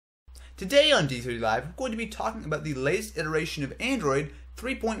Today on D3 Live, we're going to be talking about the latest iteration of Android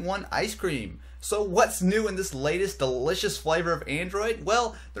 3.1 ice cream. So what's new in this latest delicious flavor of Android?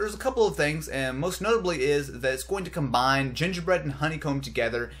 Well, there's a couple of things, and most notably is that it's going to combine Gingerbread and Honeycomb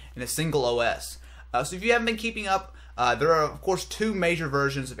together in a single OS. So if you haven't been keeping up, there are of course two major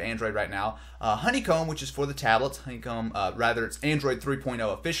versions of Android right now. Honeycomb, which is for the tablets. Honeycomb, rather, it's Android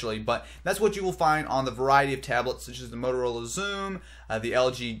 3.0 officially, but that's what you will find on the variety of tablets such as the Motorola Xoom, the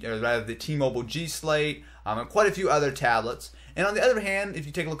LG, or rather the T-Mobile G Slate, and quite a few other tablets. And on the other hand, if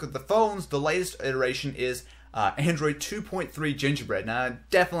you take a look at the phones, the latest iteration is Android 2.3 Gingerbread. Now, I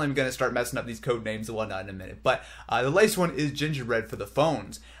definitely am going to start messing up these code names and whatnot in a minute, but the latest one is Gingerbread for the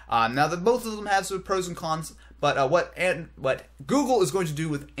phones. Now, both of them have some pros and cons, but what Google is going to do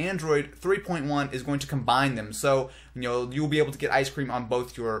with Android 3.1 is going to combine them. So, you'll be able to get ice cream on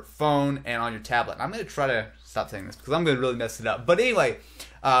both your phone and on your tablet. And I'm going to try to stop saying this because I'm going to really mess it up. But anyway,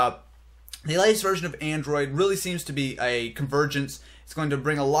 the latest version of Android really seems to be a convergence. It's going to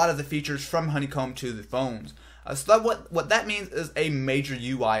bring a lot of the features from Honeycomb to the phones. So what that means is a major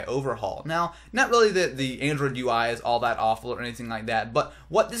UI overhaul. Now, not really that the Android UI is all that awful or anything like that, but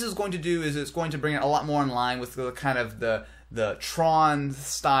what this is going to do is it's going to bring it a lot more in line with the kind of the Tron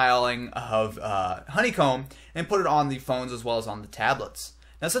styling of Honeycomb and put it on the phones as well as on the tablets.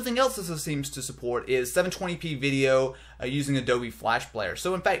 Now, something else this seems to support is 720p video using Adobe Flash Player.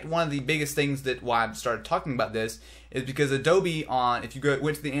 So, in fact, one of the biggest things that why I started talking about this is because Adobe, if you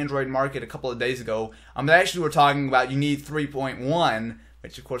went to the Android market a couple of days ago, they actually were talking about you need 3.1,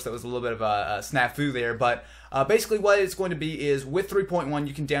 which of course that was a little bit of a snafu there. But basically, what it's going to be is with 3.1,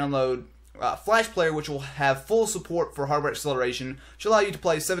 you can download Flash Player, which will have full support for hardware acceleration, which will allow you to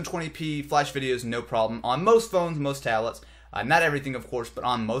play 720p Flash videos no problem on most phones, most tablets. Not everything, of course, but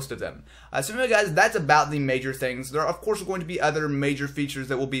on most of them. So anyway, guys, that's about the major things. There are, of course, going to be other major features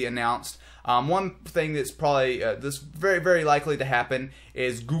that will be announced. One thing that's probably this very, very likely to happen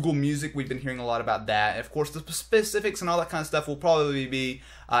is Google Music. We've been hearing a lot about that. And of course, the specifics and all that kind of stuff will probably be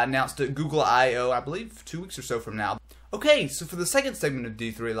announced at Google I/O, I believe, 2 weeks or so from now. Okay, so for the second segment of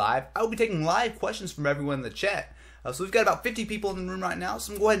D3 Live, I will be taking live questions from everyone in the chat. So we've got about 50 people in the room right now,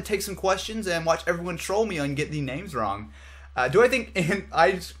 so I'm going to go ahead and take some questions and watch everyone troll me on getting the names wrong. Do I think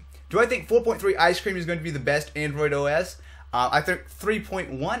 4.3 ice cream is going to be the best Android OS? I think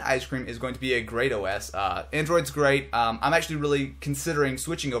 3.1 ice cream is going to be a great OS. Android's great. I'm actually really considering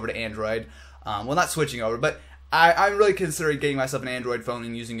switching over to Android. Well, not switching over, but I'm really considering getting myself an Android phone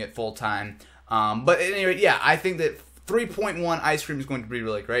and using it full time. But anyway, yeah, I think that 3.1 ice cream is going to be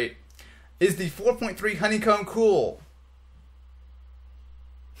really great. Is the 4.3 Honeycomb cool?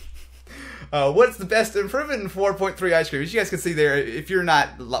 What's the best improvement in 4.3 ice cream? As you guys can see there, if you're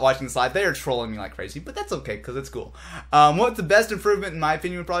not watching the slide, they are trolling me like crazy, but that's okay because it's cool. What the best improvement, in my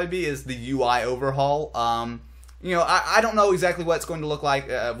opinion, would probably be is the UI overhaul. I don't know exactly what it's going to look like.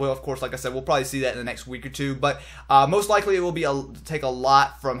 Well, of course, like I said, we'll probably see that in the next week or two, but most likely it will be take a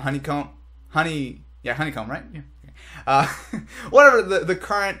lot from Honeycomb. Honeycomb, right? Yeah. Whatever the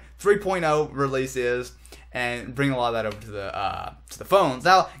current 3.0 release is, and bring a lot of that over to the phones.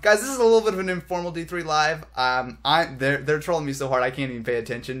 Now, guys, this is a little bit of an informal D3 Live. They're trolling me so hard I can't even pay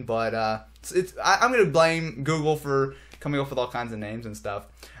attention. But I'm gonna blame Google for coming up with all kinds of names and stuff.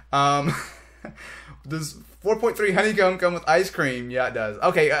 Does 4.3 Honeycomb come with ice cream? Yeah, it does.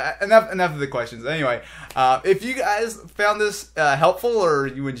 Okay, enough of the questions. Anyway, if you guys found this helpful or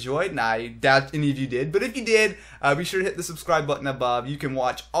you enjoyed, and I doubt any of you did, but if you did, be sure to hit the subscribe button above. You can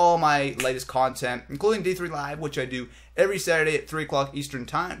watch all my latest content, including D3 Live, which I do every Saturday at 3 o'clock Eastern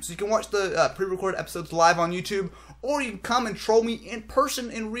Time. So you can watch the pre-recorded episodes live on YouTube, or you can come and troll me in person,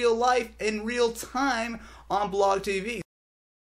 in real life, in real time on Blog TV.